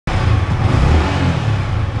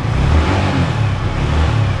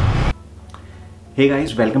Hey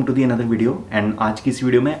guys, welcome to the another video. And आज की इस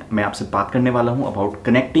वीडियो में मैं आपसे बात करने वाला हूं about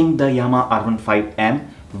connecting the Yamaha R15m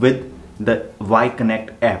with the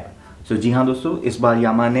yconnect app. सो जी हाँ दोस्तों, इस बार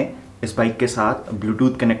Yamaha ने इस बाइक के साथ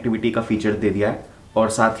ब्लूटूथ कनेक्टिविटी का फीचर दे दिया है और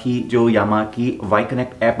साथ ही जो Yamaha की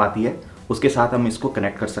yconnect ऐप आती है उसके साथ हम इसको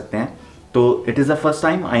कनेक्ट कर सकते हैं। तो it is the first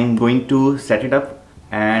time I am going to set it up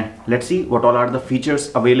and let's see what all are the features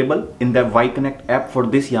available in the yconnect app for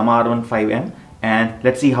this Yamaha R15m, and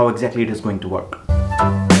let's see how exactly it is going to work.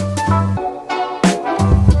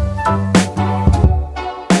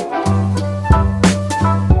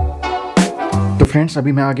 तो friends,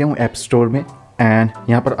 अभी मैं आ गया हूँ app store में and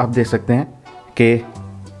यहाँ पर आप देख सकते हैं कि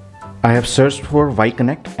I have searched for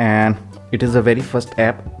yconnect and it is the very first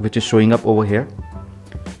app which is showing up over here.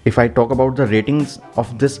 If I talk about the ratings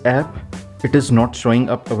of this app, it is not showing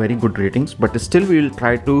up a very good ratings, but still we will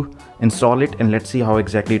try to install it and let's see how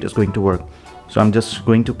exactly it is going to work. So I'm just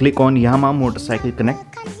going to click on Yamaha Motorcycle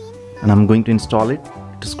Connect and I'm going to install it.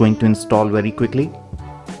 It is going to install very quickly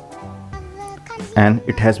and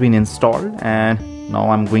it has been installed, and now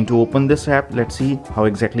I'm going to open this app. Let's see how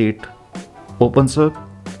exactly it opens up.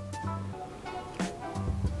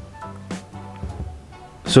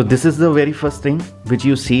 So this is the very first thing which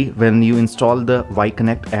you see when you install the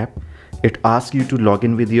yconnect app. It asks you to log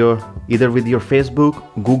in with either with your Facebook,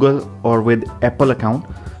 Google or with Apple account.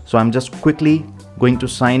 So I'm just quickly going to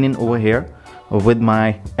sign in over here with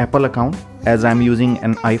my Apple account, as I'm using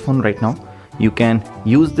an iPhone right now. You can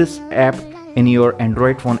use this app in your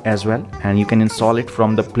Android phone as well, and you can install it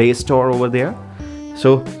from the Play Store over there.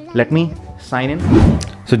 So let me sign in.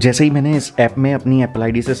 So जैसे ही मैंने इस app में अपनी Apple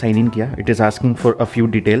ID से sign in किया, it is asking for a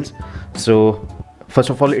few details. So first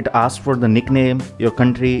of all, it asks for the nickname, your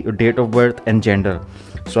country, your date of birth and gender.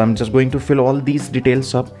 So I'm just going to fill all these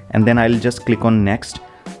details up and then I'll just click on next.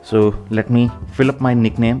 So let me fill up my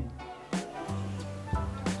nickname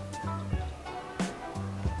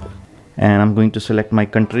and I'm going to select my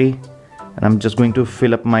country and I'm just going to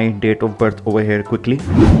fill up my date of birth over here quickly.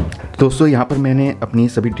 दोस्तों, यहाँ पर मैंने अपनी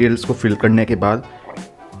सभी details को fill करने के बाद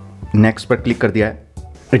नेक्स्ट पर क्लिक कर दिया है.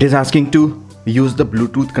 It is asking to use the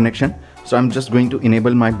Bluetooth connection. So I'm just going to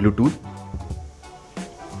enable my Bluetooth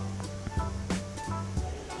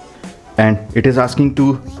and it is asking to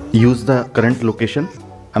use the current location.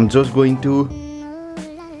 I'm just going to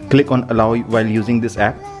click on allow while using this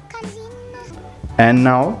app, and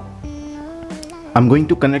now I'm going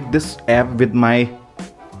to connect this app with my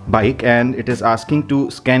bike and it is asking to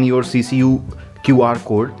scan your CCU QR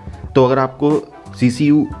code. तो अगर आपको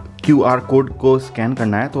CCU QR code को scan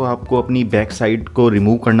करना है तो आपको अपनी back side को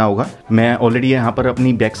रिमूव करना होगा. मैं ऑलरेडी यहाँ पर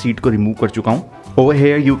अपनी बैक सीट को रिमूव कर चुका हूँ. Over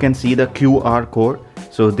here you can see the QR code.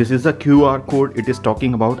 So this is the QR code it is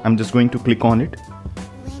talking about. I am just going to click on it.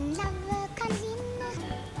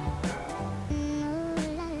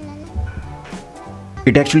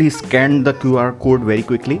 It actually scanned the QR code very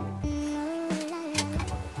quickly.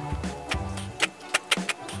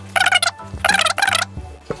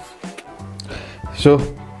 So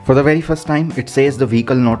for the very first time it says the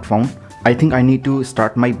vehicle not found. I think I need to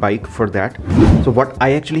start my bike for that. So what I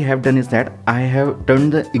actually have done is that I have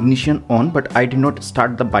turned the ignition on but I did not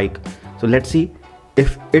start the bike. So let's see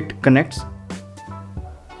if it connects.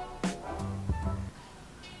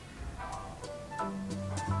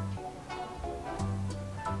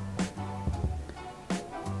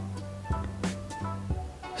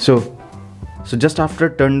 So just after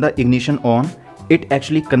turn the ignition on, it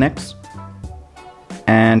actually connects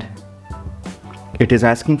and it is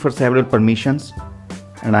asking for several permissions,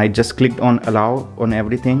 and I just clicked on allow on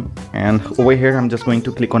everything, and over here I'm just going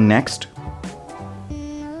to click on next.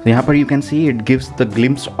 So यहाँ पर you can see it gives the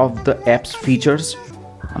glimpse of the app's features.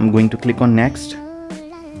 I'm going to click on next,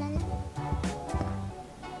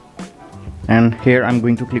 and here I'm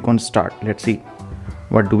going to click on start. Let's see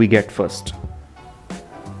what do we get first.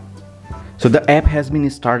 So the app has been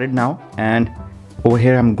started now, and over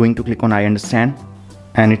here I'm going to click on I understand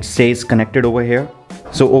and it says connected over here.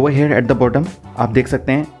 So over here at the bottom आप देख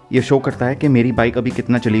सकते हैं ये show करता है कि मेरी bike अभी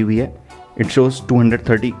कितना चली हुई है. It shows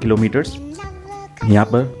 230 kilometres. यहाँ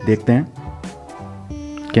पर देखते हैं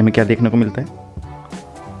कि हमें क्या देखने को मिलता है.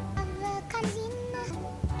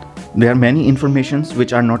 There are many informations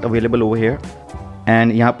which are not available over here,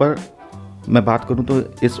 and यहाँ पर मैं बात करूँ तो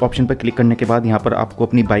इस ऑप्शन पर क्लिक करने के बाद यहाँ पर आपको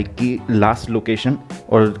अपनी बाइक की लास्ट लोकेशन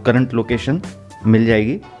और करंट लोकेशन मिल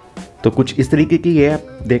जाएगी. तो कुछ इस तरीके की ये ऐप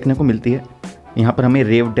देखने को मिलती है. यहाँ पर हमें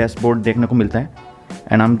रेव डैशबोर्ड देखने को मिलता है.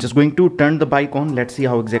 And I am just going to turn the bike on. Let's see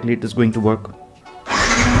how exactly it is going to work.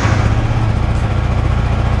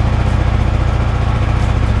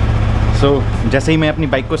 सो जैसे ही मैं अपनी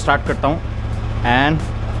बाइक को स्टार्ट करता हूँ and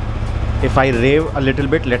if I rave a little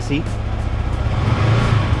bit, let's see.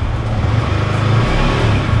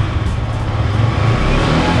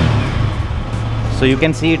 So you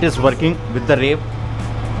can see it is working with the rave,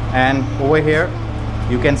 and over here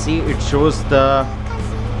you can see it shows the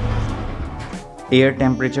air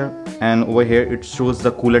temperature, and over here it shows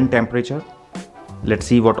the coolant temperature. Let's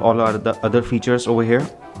see what all are the other features over here.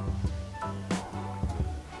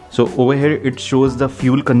 So over here it shows the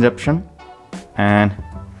fuel consumption, and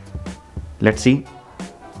let's see.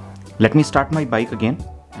 Let me start my bike again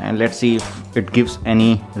and let's see if it gives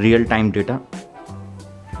any real-time data.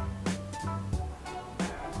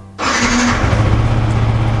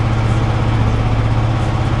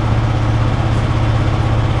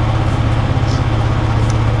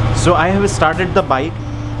 So I have started the bike,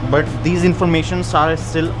 but these informations are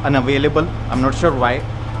still unavailable. I'm not sure why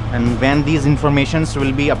and when these informations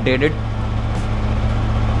will be updated.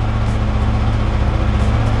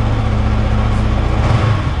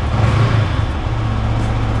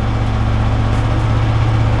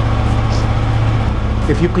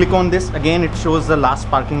 If you click on this, again it shows the last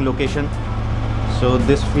parking location. So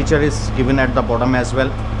this feature is given at the bottom as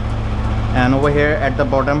well, and over here at the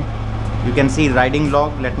bottom you can see riding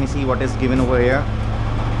log. Let me see what is given over here.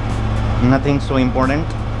 Nothing so important.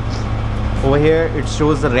 Over here it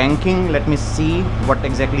shows the ranking. Let me see what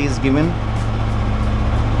exactly is given.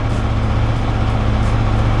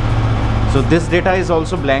 So this data is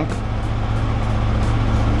also blank.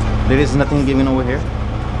 There is nothing given over here.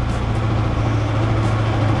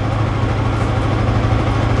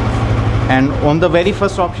 And on the very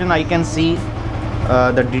first option I can see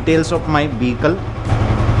the details of my vehicle.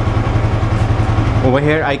 Over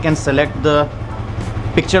here I can select the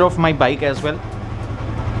picture of my bike as well.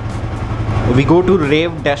 We go to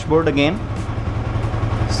rave dashboard again.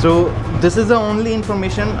 So this is the only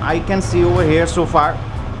information I can see over here so far.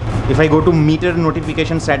 If I go to meter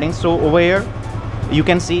notification settings, so over here you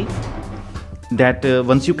can see that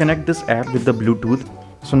once you connect this app with the Bluetooth,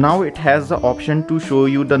 so now it has the option to show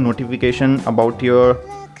you the notification about your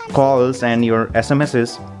calls and your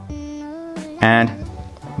SMSs. And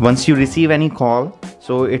once you receive any call,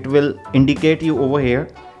 so it will indicate you over here.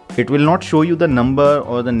 It will not show you the number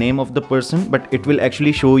or the name of the person, but it will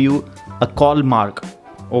actually show you a call mark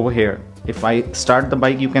over here. If I start the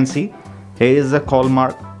bike, you can see here is the call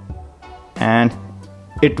mark, and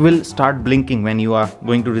it will start blinking when you are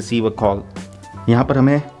going to receive a call. यहाँ पर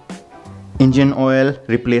हमें engine oil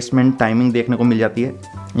replacement timing देखने को मिल जाती है.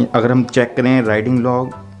 अगर हम check करें riding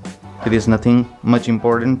log, it is nothing much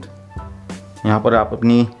important. यहाँ पर आप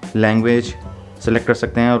अपनी लैंग्वेज सेलेक्ट कर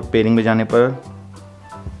सकते हैं, और पेयरिंग में जाने पर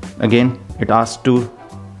again it asks to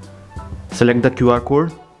select the QR code.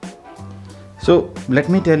 So let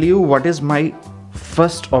me tell you what is my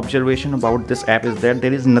first observation about this app is that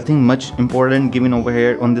there is nothing much important given over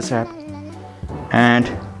here on this app, and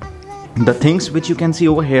the things which you can see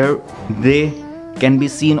over here, they can be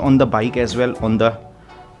seen on the bike as well, on the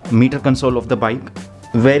meter console of the bike.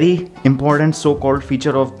 Very important so-called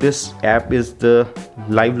feature of this app is the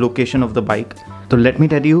live location of the bike. तो let me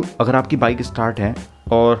tell you, अगर आपकी bike start है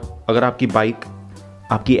और अगर आपकी bike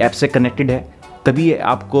आपकी app से connected है, तभी ये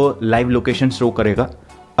आपको लाइव लोकेशन शो करेगा.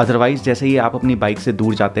 अदरवाइज जैसे ही आप अपनी बाइक से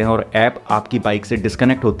दूर जाते हैं और ऐप आपकी बाइक से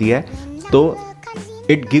डिस्कनेक्ट होती है, तो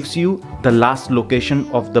it gives you the last location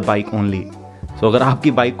of the bike only. So अगर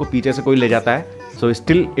आपकी बाइक को पीछे से कोई ले जाता है, so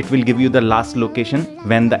still it will give you the last location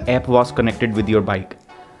when the app was connected with your bike.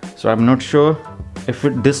 So I'm not sure if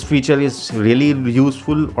this feature is really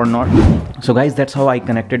useful or not. So guys, that's how I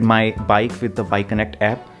connected my bike with the yconnect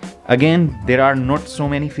app. Again, there are not so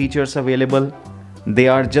many features available. They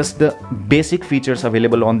are just the basic features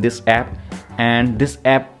available on this app, and this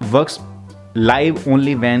app works live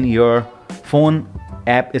only when your phone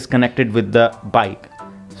app is connected with the bike.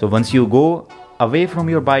 So once you go away from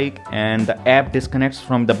your bike and the app disconnects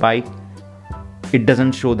from the bike, it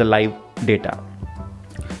doesn't show the live data.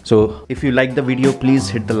 So if you like the video, please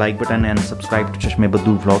hit the like button and subscribe to चश्मे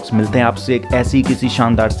बद्दू vlogs. मिलते हैं आपसे एक ऐसी किसी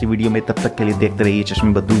शानदार सी video में. तब तक के लिए देखते रहिए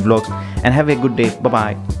चश्मे बद्दू vlogs and have a good day. Bye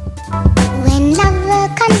bye. When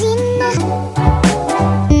love comes in